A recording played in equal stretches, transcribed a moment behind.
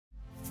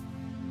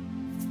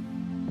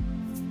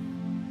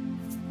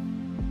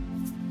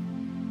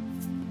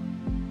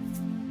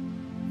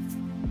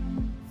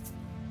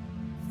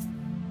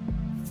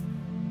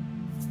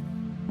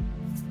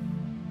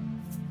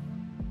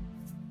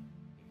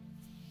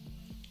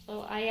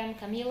So I am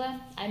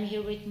Camila. I'm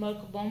here with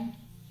Mirko Böhm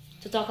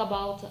to talk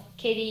about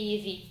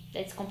KDE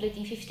that's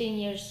completing 15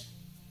 years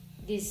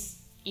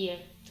this year,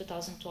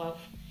 2012.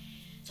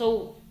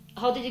 So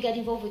how did you get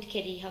involved with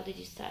KDE? How did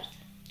you start?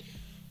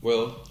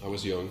 Well, I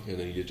was young and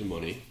I needed the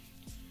money.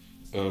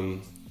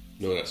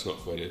 No, that's not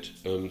quite it.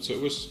 So it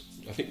was,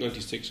 I think,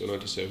 96 or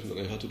 97 that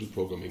I had to do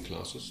programming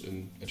classes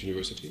at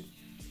university.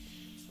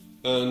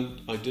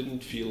 And I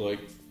didn't feel like,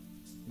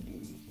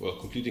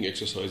 completing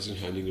exercises and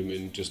handing them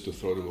in just to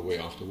throw them away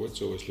afterwards.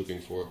 So I was looking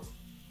for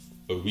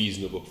a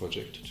reasonable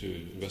project to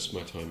invest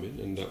my time in,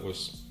 and that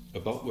was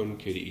about when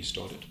KDE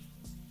started.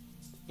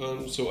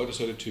 So I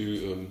decided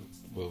to,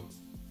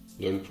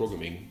 learn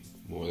programming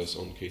more or less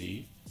on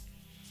KDE.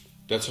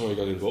 That's how I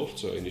got involved.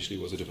 So I initially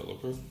was a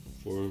developer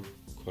for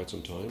quite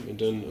some time, and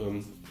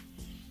then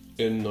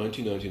in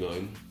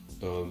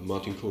 1999,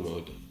 Martin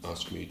Konrad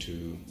asked me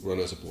to run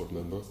as a board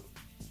member.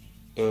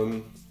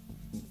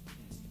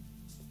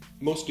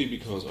 Mostly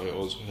because I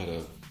also had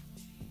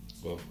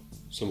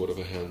somewhat of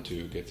a hand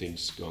to get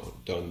things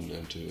done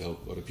and to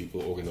help other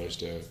people organize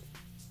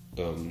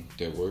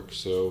their work.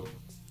 So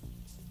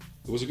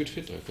it was a good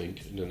fit, I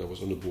think. And then I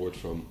was on the board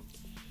from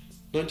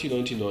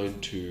 1999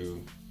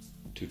 to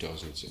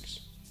 2006.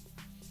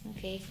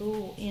 Okay,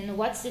 cool. And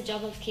what's the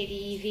job of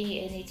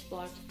KDE and its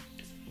board?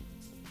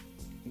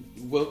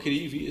 Well,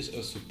 KDE is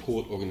a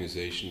support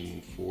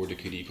organization for the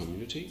KDE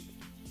community.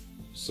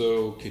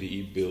 So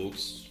KDE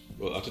builds,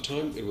 at the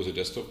time it was a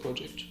desktop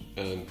project,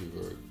 and we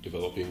were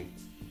developing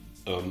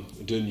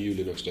the new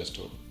Linux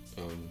desktop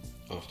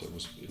after it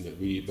was in a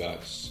really bad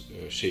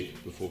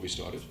shape before we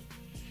started.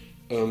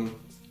 And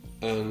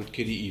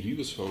KDE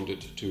was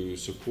founded to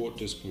support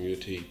this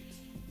community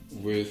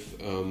with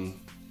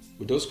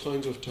those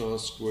kinds of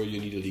tasks where you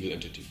need a legal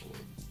entity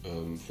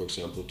for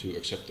example, to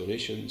accept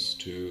donations,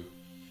 to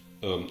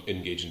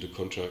engage into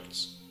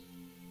contracts,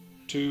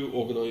 to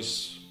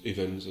organize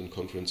events and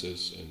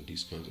conferences and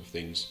these kinds of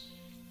things.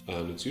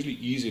 And it's usually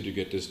easier to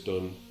get this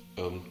done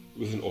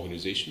with an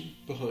organization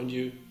behind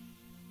you,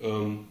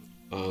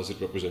 as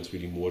it represents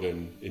really more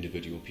than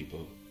individual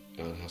people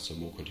and has some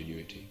more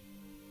continuity.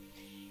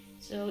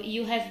 So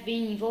you have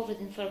been involved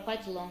for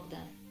quite a long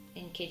time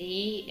in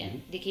KDE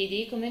and the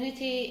KDE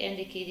community and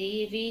the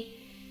KDE.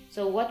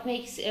 So what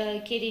makes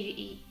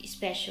KDE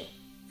special?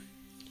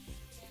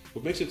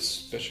 What makes it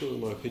special,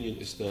 in my opinion,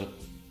 is that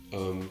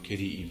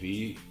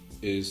KDE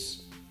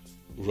is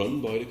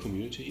run by the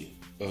community.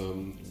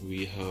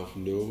 We have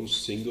no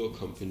single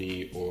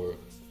company or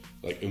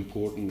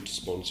important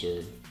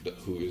sponsor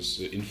who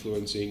is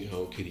influencing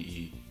how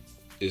KDE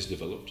is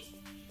developed.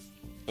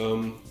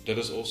 That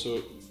is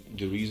also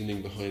the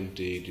reasoning behind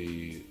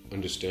the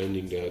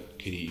understanding that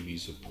KDE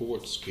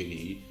supports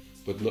KDE,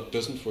 but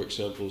doesn't, for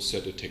example,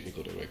 set a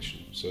technical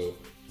direction. So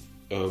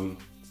the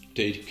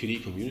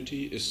KDE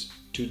community is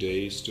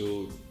today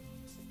still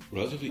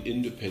relatively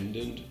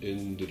independent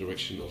in the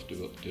direction of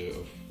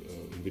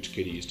in which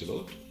KDE is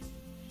developed,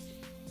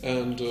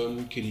 and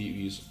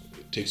KDE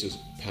takes a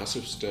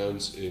passive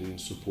stance in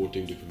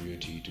supporting the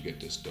community to get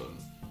this done.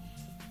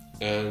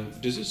 And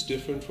this is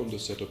different from the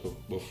setup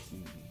of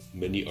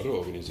many other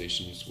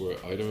organizations where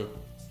either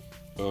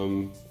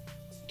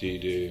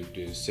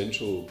the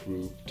central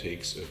group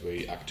takes a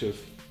very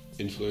active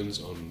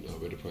influence on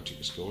where the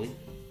project is going,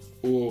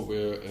 or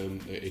where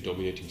a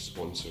dominating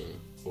sponsor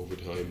over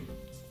time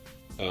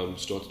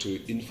starts to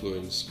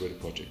influence where the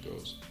project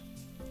goes.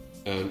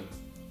 And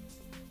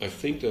I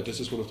think that this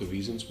is one of the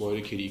reasons why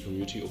the KDE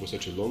community over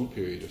such a long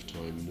period of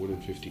time, more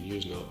than 15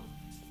 years now,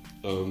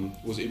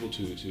 was able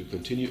to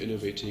continue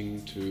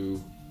innovating,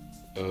 to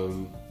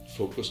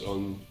focus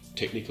on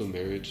technical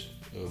merit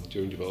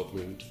during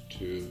development,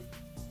 to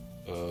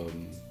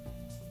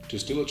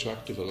still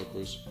attract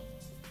developers,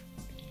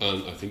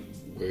 and I think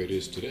where it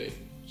is today.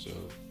 So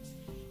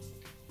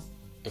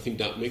I think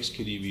that makes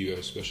KDE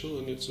very special,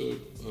 and it's a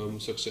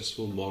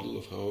successful model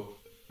of how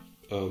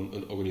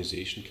an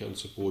organization can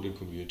support a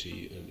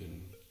community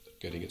in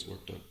getting its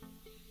work done.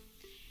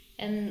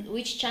 And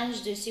which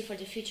challenge do you see for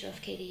the future of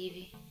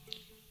KDE?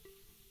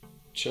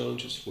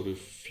 Challenges for the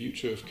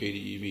future of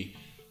KDE?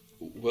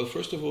 Well,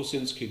 first of all,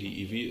 since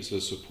KDE is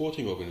a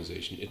supporting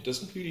organization, it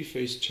doesn't really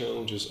face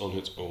challenges on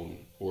its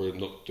own, or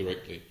not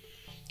directly.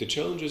 The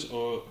challenges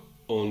are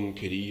on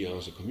KDE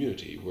as a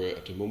community, where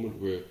at the moment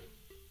we're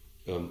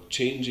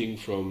changing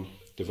from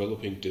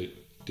developing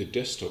the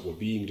desktop, or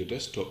being the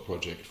desktop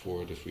project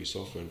for the free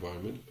software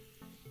environment.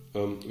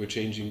 We're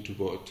changing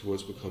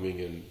towards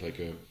becoming an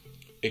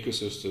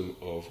ecosystem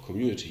of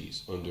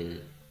communities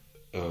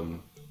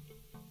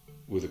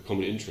with a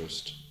common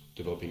interest,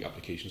 developing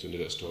applications in the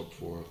desktop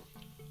for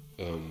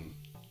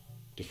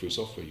the free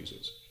software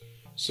users.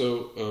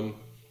 So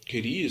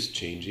KDE is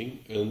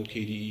changing, and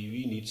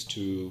KDE needs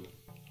to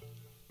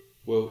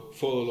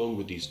follow along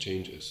with these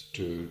changes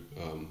to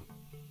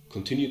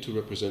continue to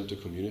represent the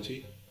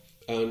community.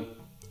 And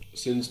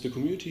since the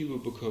community will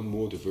become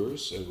more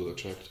diverse and will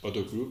attract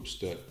other groups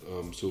that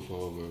so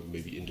far were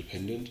maybe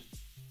independent,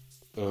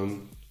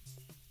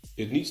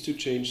 it needs to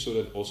change so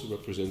that it also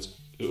represents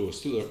or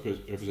still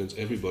represents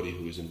everybody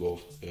who is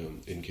involved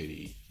in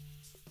KDE.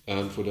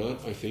 And for that,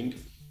 I think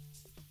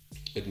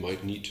it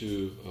might need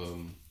to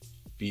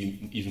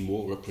be even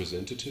more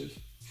representative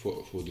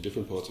for the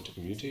different parts of the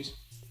communities.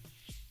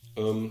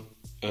 And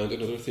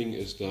another thing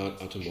is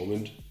that at the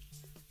moment,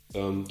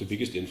 the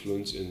biggest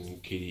influence in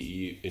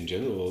KDE in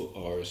general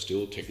are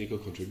still technical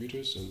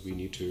contributors, and we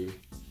need to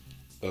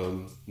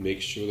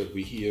make sure that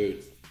we hear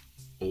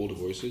all the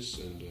voices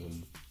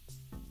and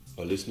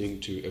are listening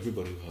to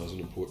everybody who has an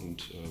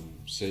important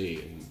say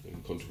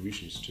and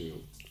contributions to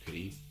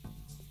KDE.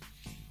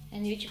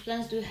 And which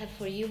plans do you have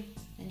for you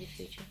in the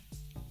future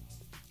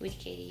with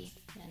KDE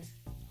and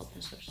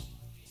open source?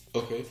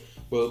 Okay,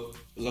 well,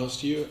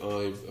 last year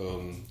I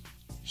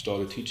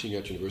started teaching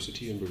at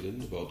university in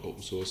Berlin about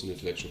open source and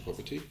intellectual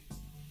property.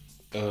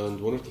 And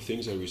one of the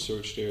things I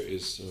researched there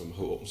is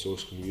how open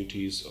source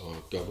communities are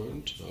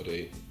governed, how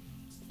they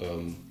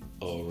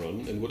are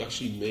run, and what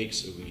actually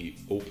makes a really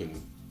open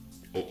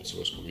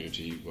source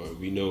community, where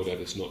we know that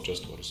it's not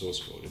just about the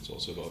source code, it's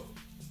also about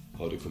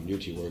how the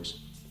community works.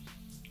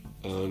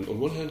 And on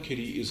one hand,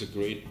 KDE is a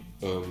great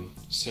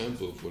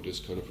sample for this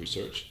kind of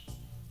research,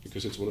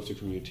 because it's one of the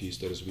communities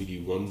that is really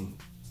run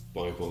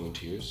by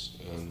volunteers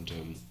and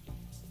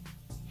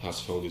has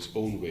found its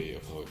own way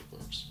of how it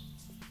works.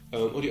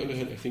 On the other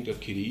hand, I think that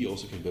KDE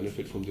also can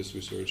benefit from this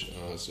research,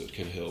 as it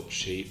can help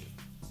shape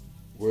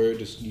where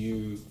this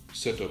new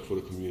setup for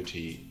the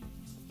community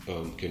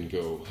can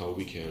go, how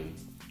we can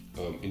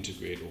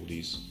integrate all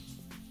these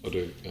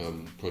other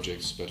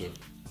projects better.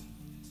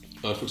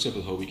 For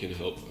example, how we can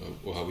help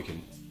or how we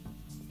can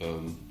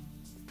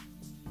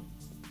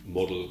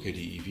model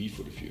KDE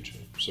for the future.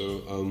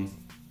 So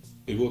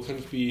it will kind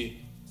of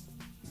be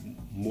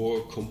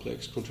more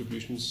complex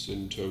contributions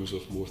in terms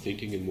of more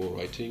thinking and more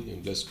writing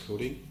and less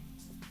coding,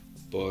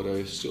 but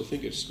I still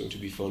think it's going to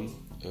be fun,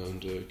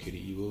 and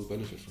KDE will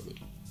benefit from it.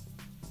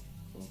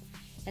 Cool.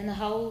 And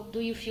how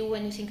do you feel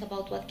when you think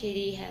about what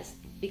KDE has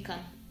become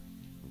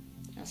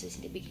since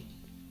the beginning?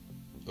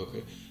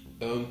 Okay,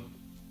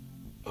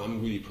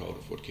 I'm really proud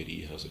of what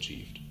KDE has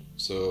achieved.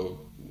 So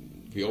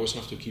we always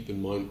have to keep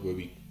in mind where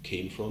we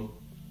came from.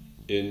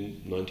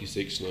 In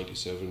 96,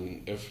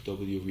 97,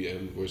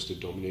 FWVM was the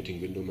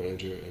dominating window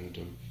manager, and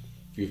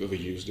if you've ever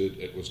used it,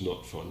 it was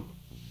not fun.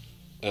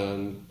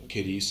 And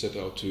KDE set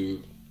out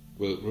to,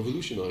 well,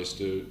 revolutionize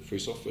the free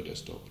software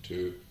desktop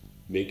to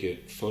make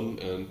it fun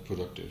and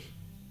productive.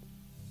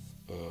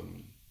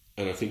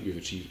 And I think we've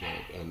achieved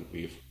that, and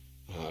we've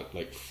had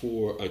like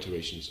 4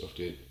 iterations of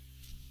the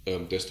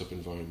desktop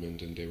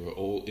environment, and they were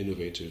all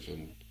innovative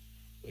and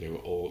they were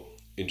all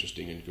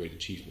interesting and great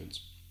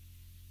achievements.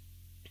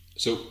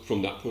 So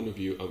from that point of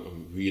view,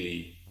 I'm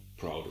really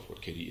proud of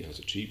what KDE has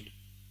achieved.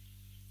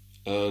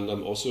 And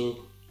I'm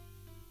also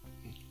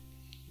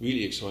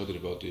really excited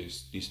about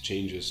these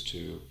changes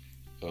to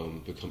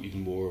become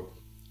even more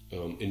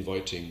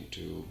inviting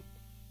to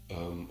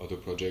other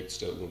projects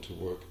that want to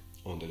work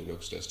on the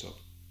Linux desktop.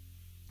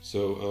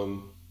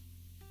 So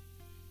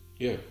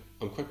yeah,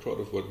 I'm quite proud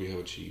of what we have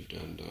achieved,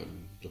 and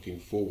I'm looking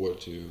forward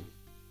to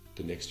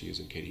the next years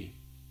in KDE.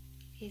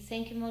 Okay,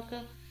 thank you,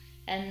 Mirko.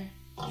 And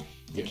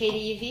to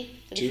KDE,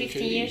 for the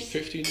 15 years.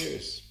 15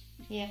 years.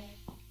 Yeah.